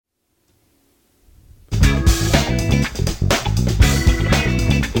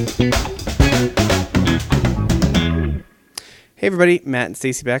Hey everybody, Matt and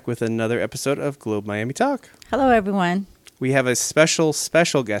Stacy back with another episode of Globe Miami Talk. Hello everyone. We have a special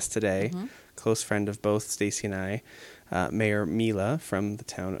guest today, close friend of both Stacy and I, Mayor Mila from the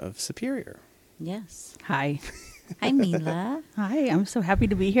town of Superior. Yes. Hi. Hi, Mila. Hi, I'm so happy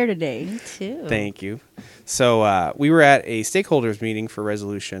to be here today. Me too. Thank you. So we were at a stakeholders meeting for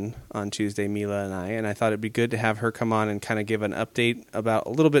Resolution on Tuesday, Mila and I thought it'd be good to have her come on and kind of give an update about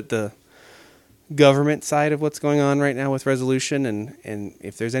a little bit the government side of what's going on right now with Resolution and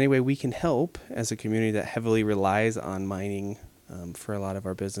if there's any way we can help as a community that heavily relies on mining for a lot of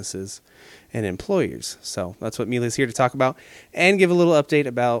our businesses and employers. So that's what Mila's here to talk about and give a little update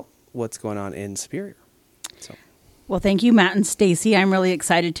about what's going on in Superior. So. Well, thank you, Matt and Stacy. I'm really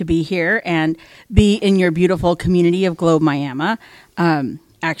excited to be here and be in your beautiful community of Globe Miami.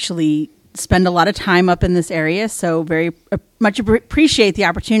 Actually spend a lot of time up in this area, so very much appreciate the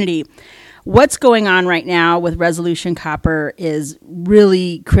opportunity. What's going on right now with Resolution Copper is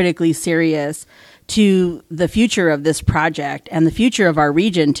really critically serious to the future of this project and the future of our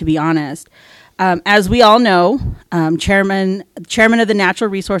region, to be honest. As we all know, chairman of the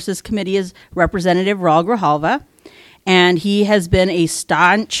Natural Resources Committee is Representative Raul Grijalva, and he has been a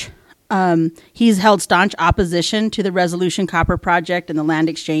he's held staunch opposition to the Resolution Copper project and the land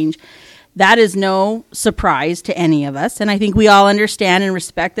exchange. That is no surprise to any of us, and I think we all understand and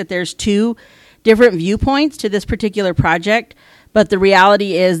respect that there's two different viewpoints to this particular project, but the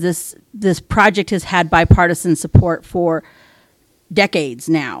reality is this project has had bipartisan support for decades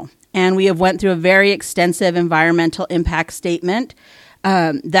now, and we have went through a very extensive environmental impact statement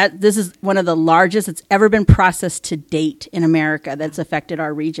that this is one of the largest that's ever been processed to date in America that's affected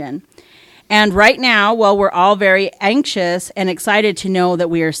our region. And right now, while we're all very anxious and excited to know that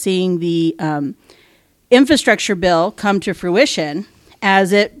we are seeing the infrastructure bill come to fruition,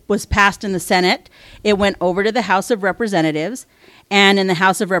 as it was passed in the Senate, it went over to the House of Representatives. And in the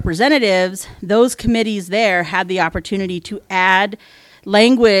House of Representatives, those committees there had the opportunity to add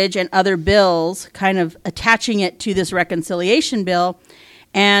language and other bills, kind of attaching it to this reconciliation bill.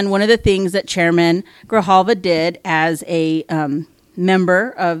 And one of the things that Chairman Grijalva did as a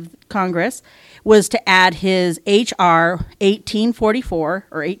member of Congress was to add his H.R. 1844,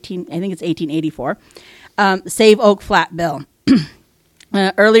 or 1884, Save Oak Flat bill.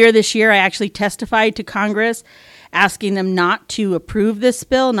 Earlier this year, I actually testified to Congress asking them not to approve this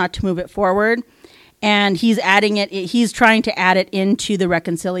bill, not to move it forward. And he's trying to add it into the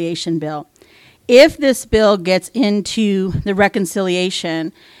reconciliation bill. If this bill gets into the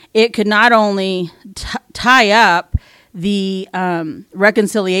reconciliation, it could not only tie up the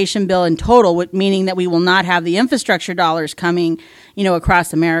reconciliation bill in total, meaning that we will not have the infrastructure dollars coming,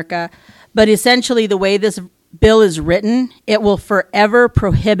 across America. But essentially, the way this bill is written, it will forever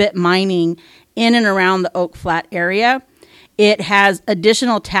prohibit mining in and around the Oak Flat area. It has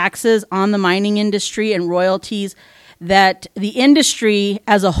additional taxes on the mining industry and royalties that the industry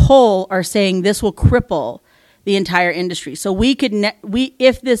as a whole are saying this will cripple the entire industry. So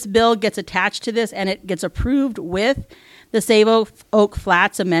if this bill gets attached to this and it gets approved with the Save Oak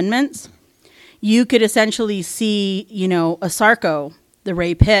Flats amendments, you could essentially see, ASARCO, the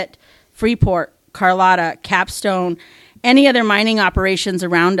Ray Pitt, Freeport, Carlotta, Capstone, any other mining operations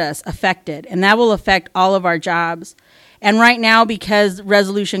around us affected, and that will affect all of our jobs. And right now, because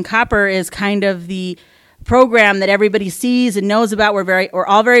Resolution Copper is kind of the program that everybody sees and knows about, we're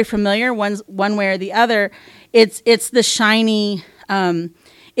all very familiar, one way or the other. It's the shiny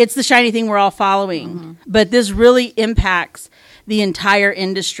thing we're all following. Mm-hmm. But this really impacts the entire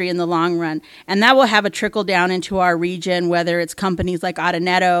industry in the long run. And that will have a trickle down into our region, whether it's companies like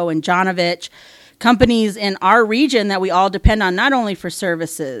Ottoneto and Jonovich, companies in our region that we all depend on not only for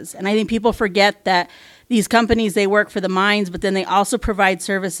services. And I think people forget that these companies, they work for the mines, but then they also provide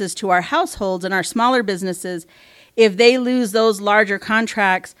services to our households and our smaller businesses. If they lose those larger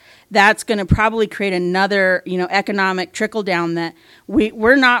contracts, that's going to probably create another, economic trickle down that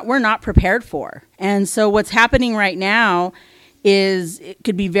we're not prepared for. And so what's happening right now is it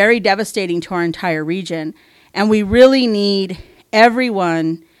could be very devastating to our entire region. And we really need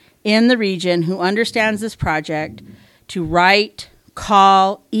everyone in the region who understands this project to write,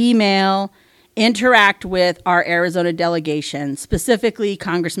 call, email, interact with our Arizona delegation, specifically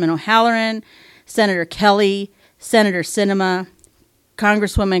Congressman O'Halloran, Senator Kelly, Senator Sinema,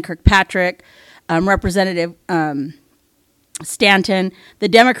 Congresswoman Kirkpatrick, Representative Stanton. The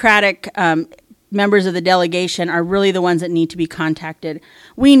Democratic members of the delegation are really the ones that need to be contacted.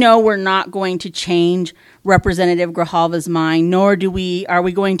 We know we're not going to change Representative Grijalva's mind, nor are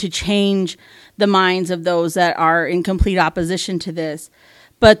we going to change the minds of those that are in complete opposition to this.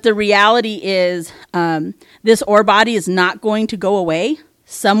 But the reality is this ore body is not going to go away.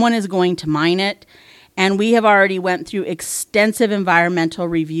 Someone is going to mine it. And we have already went through extensive environmental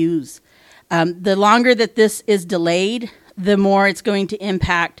reviews. The longer that this is delayed, the more it's going to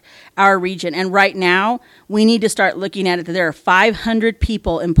impact our region. And right now, we need to start looking at it that there are 500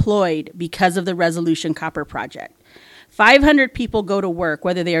 people employed because of the Resolution Copper project. 500 people go to work,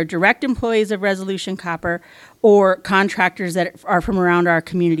 whether they are direct employees of Resolution Copper or contractors that are from around our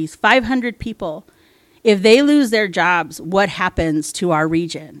communities. 500 people. If they lose their jobs, what happens to our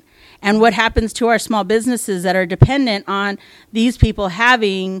region? And what happens to our small businesses that are dependent on these people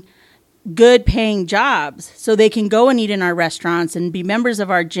having good paying jobs so they can go and eat in our restaurants and be members of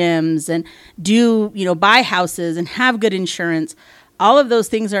our gyms and do, buy houses and have good insurance. All of those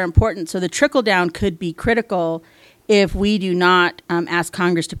things are important. So the trickle down could be critical if we do not ask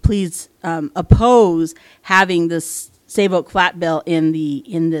Congress to please oppose having this Save Oak Flat bill in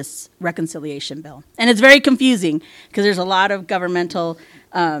this reconciliation bill. And it's very confusing because there's a lot of governmental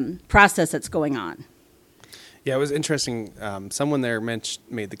process that's going on. Yeah, it was interesting. Someone there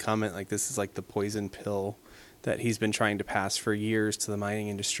made the comment like this is like the poison pill that he's been trying to pass for years to the mining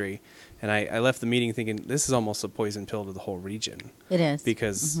industry. And I left the meeting thinking this is almost a poison pill to the whole region. It is.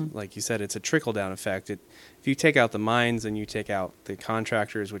 Because, like you said, it's a trickle-down effect. If you take out the mines and you take out the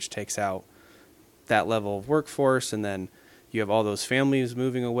contractors, which takes out that level of workforce, and then you have all those families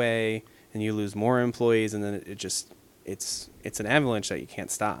moving away, and you lose more employees, and then it's an avalanche that you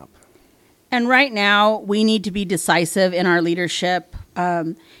can't stop. And right now, we need to be decisive in our leadership.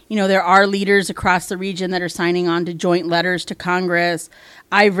 There are leaders across the region that are signing on to joint letters to Congress.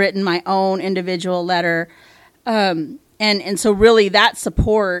 I've written my own individual letter. And so really that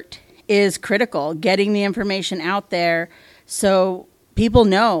support is critical, getting the information out there so people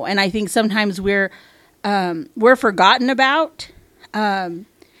know. And I think sometimes we're forgotten about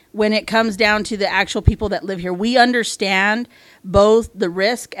when it comes down to the actual people that live here. We understand both the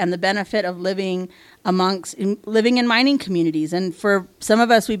risk and the benefit of living in mining communities. And for some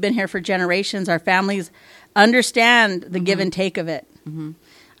of us, we've been here for generations. Our families understand the give and take of it. Mm-hmm.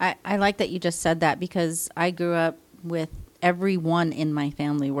 I like that you just said that because I grew up with everyone in my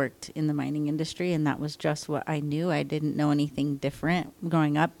family worked in the mining industry, and that was just what I knew. I didn't know anything different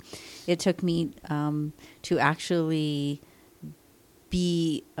growing up. It took me to actually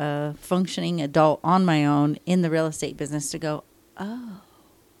be a functioning adult on my own in the real estate business to go, oh,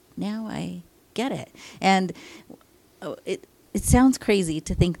 now I get it. And it sounds crazy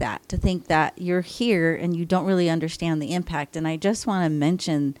to think that you're here and you don't really understand the impact. And I just want to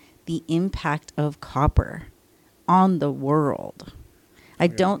mention the impact of copper on the world. I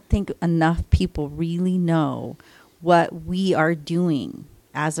don't think enough people really know what we are doing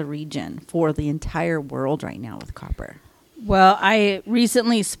as a region for the entire world right now with copper. Well, I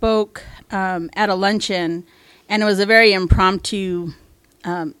recently spoke at a luncheon, and it was a very impromptu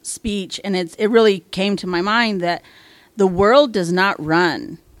speech, and it really came to my mind that the world does not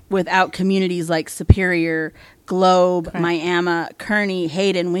run without communities like Superior, Globe, Correct. Miami, Kearney,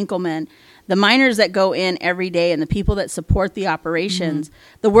 Hayden, Winkleman. The miners that go in every day and the people that support the operations,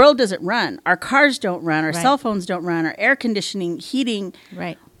 the world doesn't run. Our cars don't run. Our cell phones don't run. Our air conditioning, heating.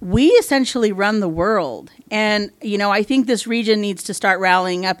 Right. We essentially run the world. And, I think this region needs to start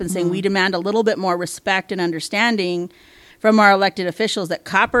rallying up and saying we demand a little bit more respect and understanding from our elected officials that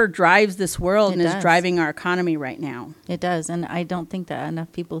copper drives this world and is driving our economy right now. It does. And I don't think that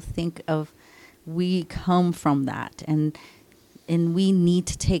enough people think of we come from that. And we need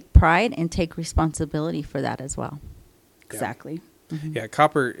to take pride and take responsibility for that as well. Exactly. Mm-hmm. Yeah,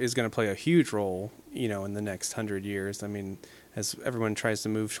 copper is going to play a huge role, in the next 100 years. I mean, as everyone tries to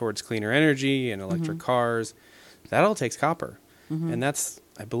move towards cleaner energy and electric cars, that all takes copper. Mm-hmm. And that's,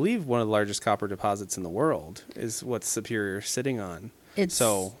 I believe, one of the largest copper deposits in the world is what Superior's sitting on.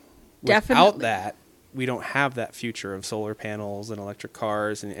 So without that, we don't have that future of solar panels and electric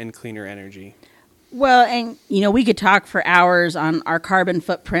cars and cleaner energy. Well, and, we could talk for hours on our carbon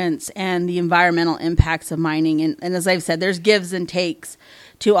footprints and the environmental impacts of mining. And as I've said, there's gives and takes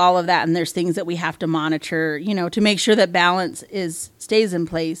to all of that. And there's things that we have to monitor, to make sure that balance stays in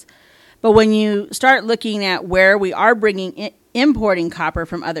place. But when you start looking at where we are importing copper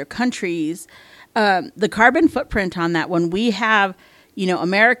from other countries, the carbon footprint on that, when we have,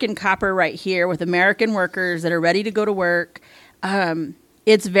 American copper right here with American workers that are ready to go to work,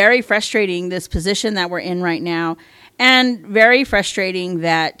 it's very frustrating, this position that we're in right now, and very frustrating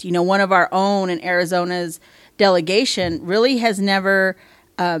that, one of our own in Arizona's delegation really has never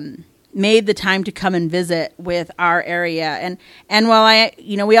made the time to come and visit with our area. And while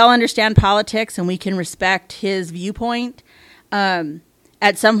we all understand politics and we can respect his viewpoint,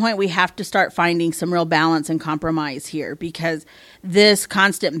 at some point we have to start finding some real balance and compromise here, because this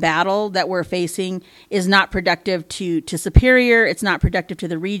constant battle that we're facing is not productive to Superior. It's not productive to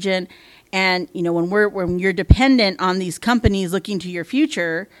the region. And, when you're dependent on these companies looking to your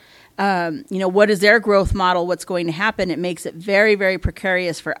future, what is their growth model? What's going to happen? It makes it very, very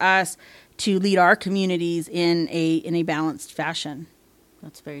precarious for us to lead our communities in a balanced fashion.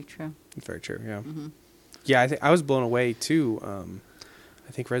 That's very true. Very true. Yeah. Mm-hmm. Yeah. I was blown away too.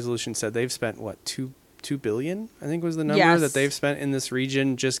 I think Resolution said they've spent $2 billion, I think was the number that they've spent in this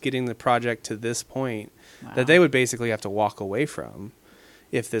region just getting the project to this point. Wow. That they would basically have to walk away from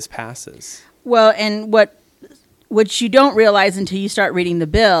if this passes. Well, and what you don't realize until you start reading the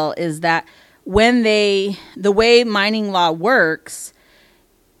bill is that the way mining law works,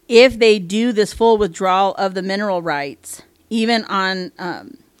 if they do this full withdrawal of the mineral rights, even on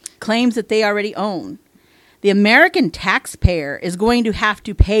claims that they already own, the American taxpayer is going to have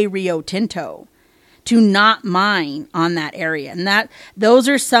to pay Rio Tinto to not mine on that area. And those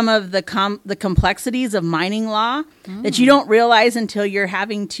are some of the complexities of mining law that you don't realize until you're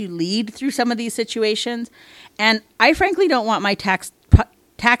having to lead through some of these situations. And I frankly don't want my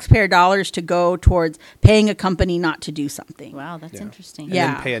taxpayer dollars to go towards paying a company not to do something. Wow, that's interesting. And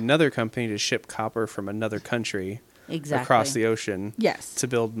then pay another company to ship copper from another country across the ocean to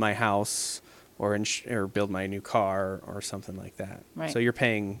build my house or build my new car or something like that. Right. So you're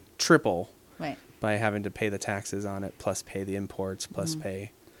paying triple by having to pay the taxes on it, plus pay the imports, plus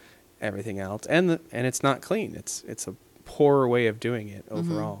pay everything else. And it's not clean. It's a poorer way of doing it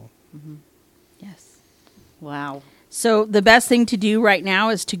overall. Mm-hmm. Yes. Wow. So the best thing to do right now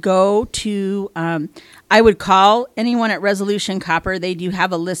is to go to, I would call anyone at Resolution Copper. They do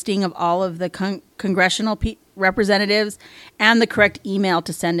have a listing of all of the congressional representatives and the correct email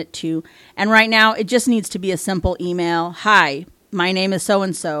to send it to. And right now, it just needs to be a simple email. Hi, my name is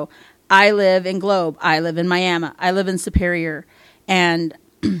so-and-so. I live in Globe. I live in Miami. I live in Superior. And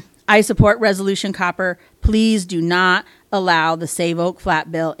I support Resolution Copper. Please do not allow the Save Oak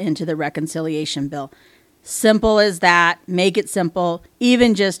Flat bill into the reconciliation bill. Simple as that. Make it simple.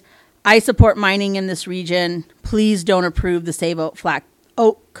 Even just, I support mining in this region. Please don't approve the Save Oak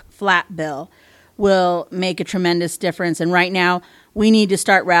Flat bill. Will make a tremendous difference. And right now, we need to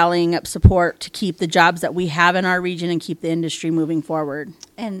start rallying up support to keep the jobs that we have in our region and keep the industry moving forward.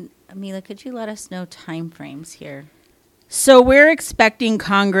 And Mila, could you let us know timeframes here? So we're expecting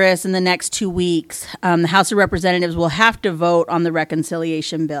Congress in the next 2 weeks. The House of Representatives will have to vote on the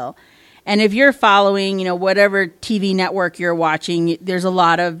reconciliation bill. And if you're following, whatever TV network you're watching, there's a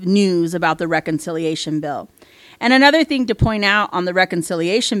lot of news about the reconciliation bill. And another thing to point out on the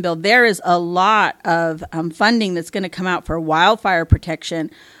reconciliation bill, there is a lot of funding that's going to come out for wildfire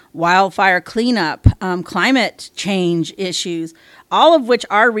protection, wildfire cleanup, climate change issues, all of which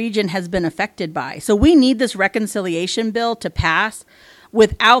our region has been affected by. So we need this reconciliation bill to pass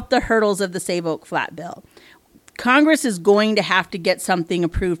without the hurdles of the Save Oak Flat bill. Congress is going to have to get something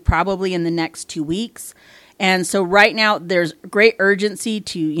approved probably in the next 2 weeks. And so right now there's great urgency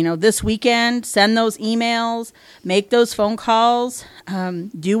to, this weekend, send those emails, make those phone calls,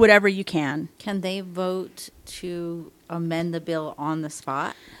 do whatever you can. Can they vote to amend the bill on the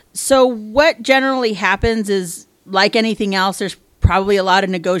spot? So what generally happens is, like anything else, there's probably a lot of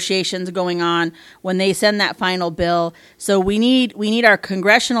negotiations going on when they send that final bill. So we need our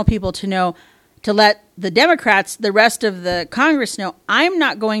congressional people to know, to let the Democrats, the rest of the Congress know, I'm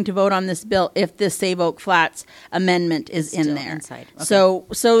not going to vote on this bill if this Save Oak Flats amendment is in there. Inside. Okay.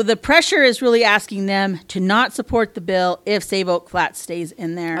 So the pressure is really asking them to not support the bill if Save Oak Flats stays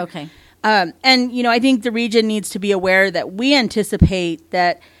in there. Okay. And, I think the region needs to be aware that we anticipate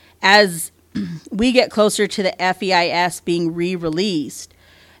that as we get closer to the FEIS being re-released,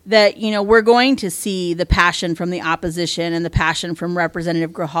 that, we're going to see the passion from the opposition and the passion from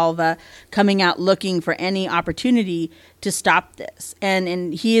Representative Grijalva coming out looking for any opportunity to stop this.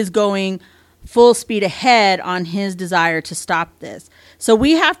 And he is going full speed ahead on his desire to stop this. So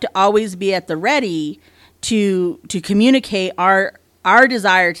we have to always be at the ready to communicate our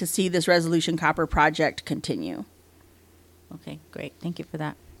desire to see this Resolution Copper project continue. Okay, great. Thank you for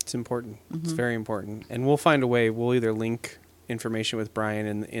that. It's important. Mm-hmm. It's very important. And we'll find a way. We'll either link information with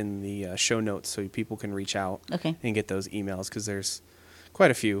Brian in the show notes so people can reach out and get those emails, because there's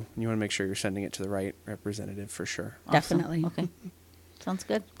quite a few. You want to make sure you're sending it to the right representative for sure. Awesome. Definitely. Okay. Sounds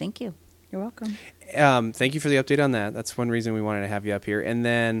good. Thank you. You're welcome. Thank you for the update on that. That's one reason we wanted to have you up here. And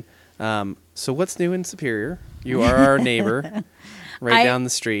then, so what's new in Superior? You are our neighbor. Down the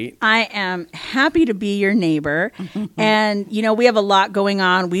street. I am happy to be your neighbor. And, we have a lot going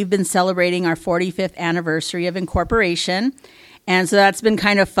on. We've been celebrating our 45th anniversary of incorporation. And so that's been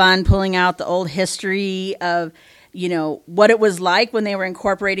kind of fun, pulling out the old history of, what it was like when they were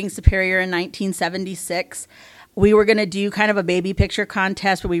incorporating Superior in 1976. We were going to do kind of a baby picture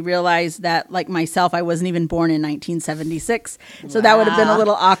contest, but we realized that, like myself, I wasn't even born in 1976. So that would have been a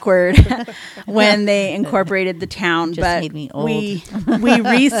little awkward when they incorporated the town. Just but made me old.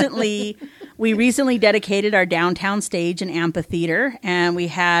 we recently dedicated our downtown stage and amphitheater, and we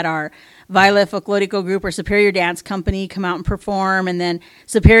had our Violet Folklorico Group or Superior Dance Company come out and perform, and then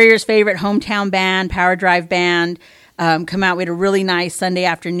Superior's favorite hometown band, Power Drive Band, come out. We had a really nice Sunday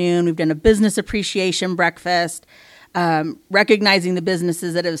afternoon. We've done a business appreciation breakfast, recognizing the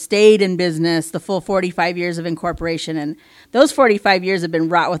businesses that have stayed in business the full 45 years of incorporation. And those 45 years have been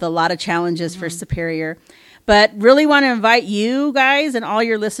wrought with a lot of challenges for Superior. But really want to invite you guys and all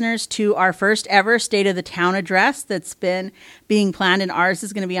your listeners to our first ever State of the Town address that's been being planned, and ours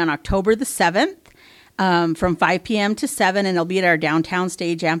is going to be on October the 7th from 5 p.m. to 7, and it'll be at our downtown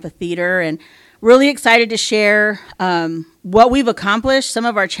stage amphitheater. And really excited to share what we've accomplished, some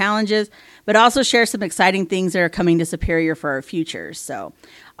of our challenges, but also share some exciting things that are coming to Superior for our future. So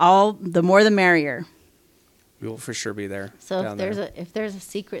all the more the merrier. We will for sure be there. So if there's a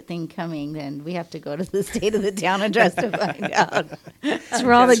secret thing coming, then we have to go to the State of the Town address to find out. That's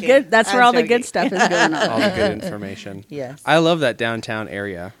where all the good. That's where all the good stuff is going on. All the good information. Yes. I love that downtown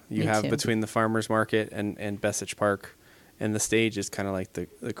area you Me have too. between the farmers market and Bessich Park, and the stage is kind of like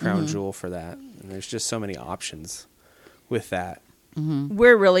the crown jewel for that. And there's just so many options with that.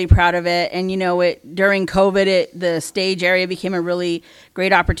 We're really proud of it, and during COVID, the stage area became a really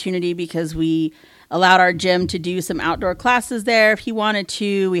great opportunity because we allowed our gym to do some outdoor classes there if he wanted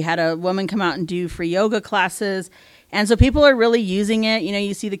to. We had a woman come out and do free yoga classes. And so people are really using it.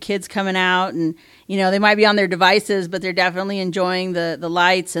 You see the kids coming out and, they might be on their devices, but they're definitely enjoying the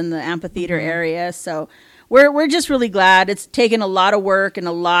lights and the amphitheater area. So we're just really glad. It's taken a lot of work and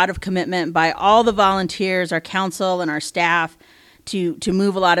a lot of commitment by all the volunteers, our council and our staff to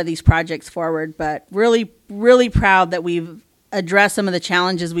move a lot of these projects forward. But really, really proud that we've addressed some of the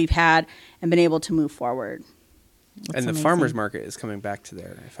challenges we've had and been able to move forward. And the amazing. farmers market is coming back to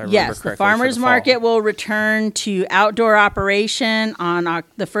there, if I remember Yes, correctly. the farmers for the fall. market will return to outdoor operation on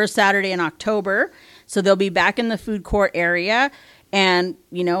the first Saturday in October. So they'll be back in the food court area. And,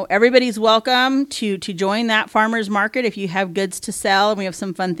 everybody's welcome to join that farmers market if you have goods to sell. And we have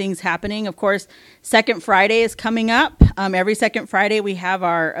some fun things happening. Of course, Second Friday is coming up. Every second Friday we have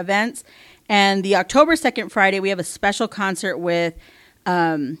our events. And the October 2nd Friday, we have a special concert with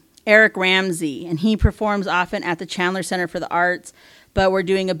Eric Ramsey, and he performs often at the Chandler Center for the Arts. But we're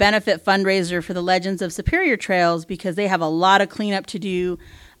doing a benefit fundraiser for the Legends of Superior Trails because they have a lot of cleanup to do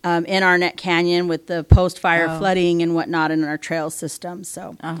in Arnett Canyon with the post-fire flooding and whatnot in our trail system.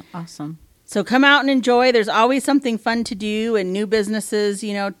 So Awesome. So come out and enjoy. There's always something fun to do and new businesses,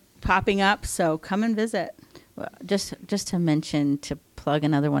 popping up. So come and visit. Well, just to mention, to plug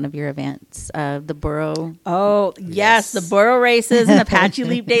another one of your events, the Burro. Oh, yes. The Burro races and Apache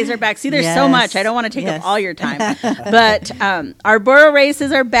Leap Days are back. See, there's so Yes. much. I don't want to take Yes. up all your time. But our Burro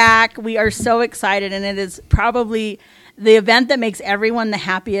races are back. We are so excited, and it is probably the event that makes everyone the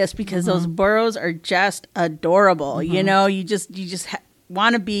happiest because those burros are just adorable. You just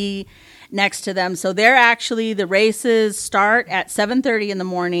want to be next to them. So the races start at 7:30 in the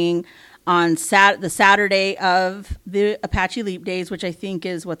morning on the Saturday of the Apache Leap Days, which I think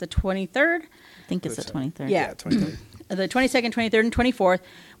is the 23rd? I think it's the 23rd. Yeah. 23rd. The 22nd, 23rd, and 24th.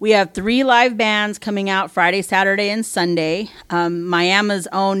 We have 3 live bands coming out Friday, Saturday, and Sunday. Miami's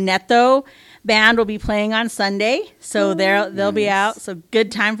own Neto band will be playing on Sunday, so they'll be out. So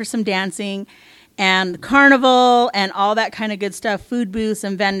good time for some dancing. And carnival and all that kind of good stuff, food booths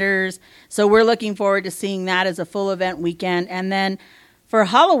and vendors. So we're looking forward to seeing that as a full event weekend. And then for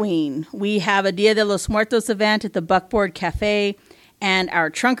Halloween, we have a Dia de los Muertos event at the Buckboard Cafe and our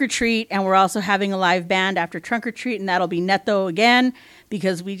Trunk or Treat. And we're also having a live band after Trunk or Treat, and that'll be Neto again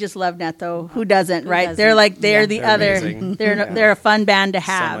because we just love Neto. Who doesn't, right? doesn't? They're They're other. amazing. They're a fun band to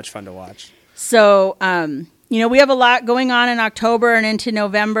have. So much fun to watch. So, we have a lot going on in October and into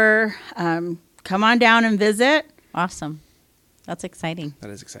November. Come on down and visit. Awesome. That's exciting.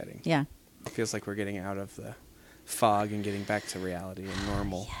 That is exciting. Yeah. It feels like we're getting out of the fog and getting back to reality and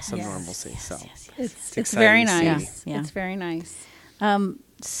normalcy. So It's exciting very to see. nice. Yeah. It's very nice.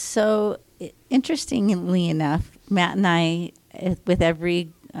 So, interestingly enough, Matt and I, with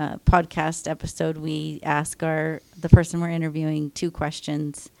every podcast episode, we ask the person we're interviewing 2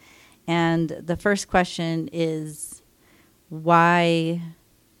 questions. And the first question is, why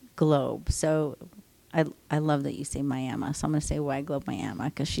Globe? So I love that you say Miami. So I'm going to say, why Globe Miami?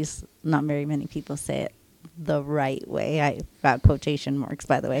 Because not very many people say it the right way. I got quotation marks,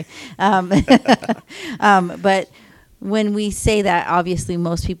 by the way. But when we say that, obviously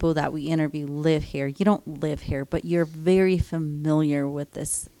most people that we interview live here. You don't live here, but you're very familiar with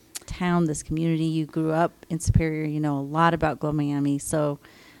this town, this community. You grew up in Superior. You know a lot about Globe Miami. So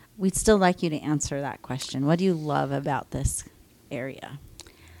we'd still like you to answer that question. What do you love about this area?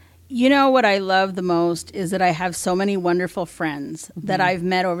 You know what I love the most is that I have so many wonderful friends that I've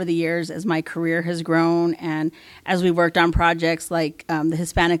met over the years as my career has grown and as we worked on projects like the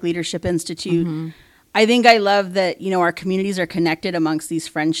Hispanic Leadership Institute. I think I love that, you know, our communities are connected amongst these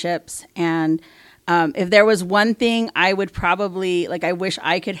friendships. And if there was one thing I would probably, like, I wish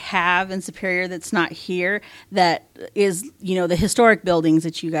I could have in Superior that's not here, that is, you know, the historic buildings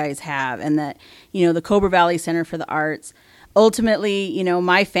that you guys have and that, you know, the Cobra Valley Center for the Arts. Ultimately, you know,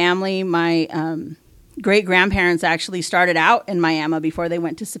 my family, my great-grandparents actually started out in Miami before they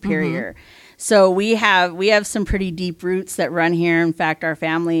went to Superior. So we have some pretty deep roots that run here. In fact, our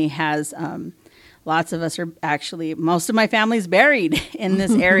family has... lots of us are actually, most of my family's buried in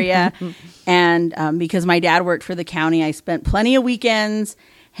this area. And because my dad worked for the county, I spent plenty of weekends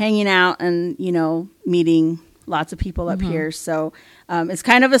hanging out and, you know, meeting lots of people up here. So it's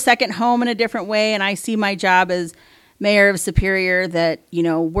kind of a second home in a different way. And I see my job as mayor of Superior that, you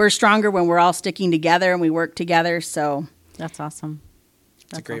know, we're stronger when we're all sticking together and we work together. So that's awesome.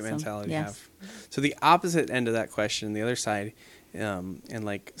 It's a great mentality to Yes. have. So the opposite end of that question, the other side, and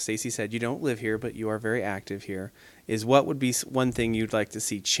like Stacy said, you don't live here, but you are very active here, is what would be one thing you'd like to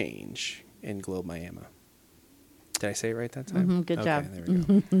see change in Globe Miami? Did I say it right that time? Good job. There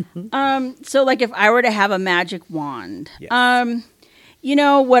we go. So like if I were to have a magic wand, Yes. you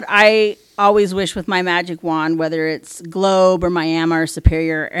know what I always wish with my magic wand, whether it's Globe or Miami or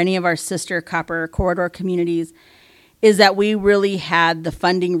Superior, or any of our sister copper corridor communities, is that we really had the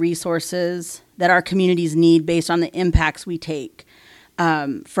funding resources that our communities need based on the impacts we take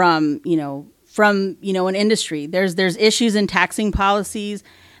from an industry. There's issues in taxing policies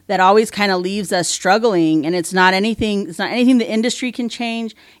that always kind of leaves us struggling, and it's not anything the industry can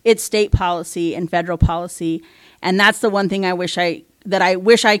change. It's state policy and federal policy, and that's the one thing I wish I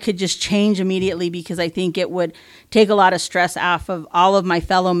could just change immediately, because I think it would take a lot of stress off of all of my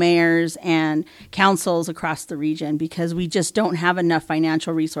fellow mayors and councils across the region, because we just don't have enough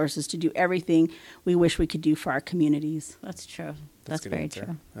financial resources to do everything we wish we could do for our communities. That's true. That's That's a good very answer.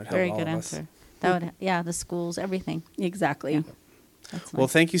 true. That'd help Very all good of us. answer. That would, yeah, the schools, everything. Exactly. Yeah. That's Well,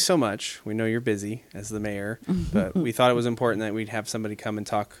 nice. thank you so much. We know you're busy as the mayor, but we thought it was important that we'd have somebody come and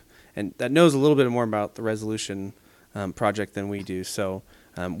talk and that knows a little bit more about the resolution project than we do. So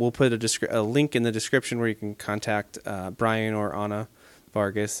we'll put a link in the description where you can contact Brian or Anna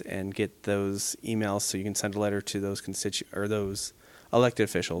Vargas and get those emails, so you can send a letter to those those elected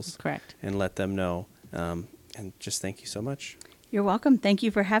officials. Correct. And let them know. And just thank you so much. You're welcome. Thank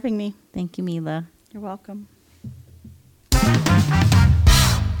you for having me. Thank you, Mila. You're welcome.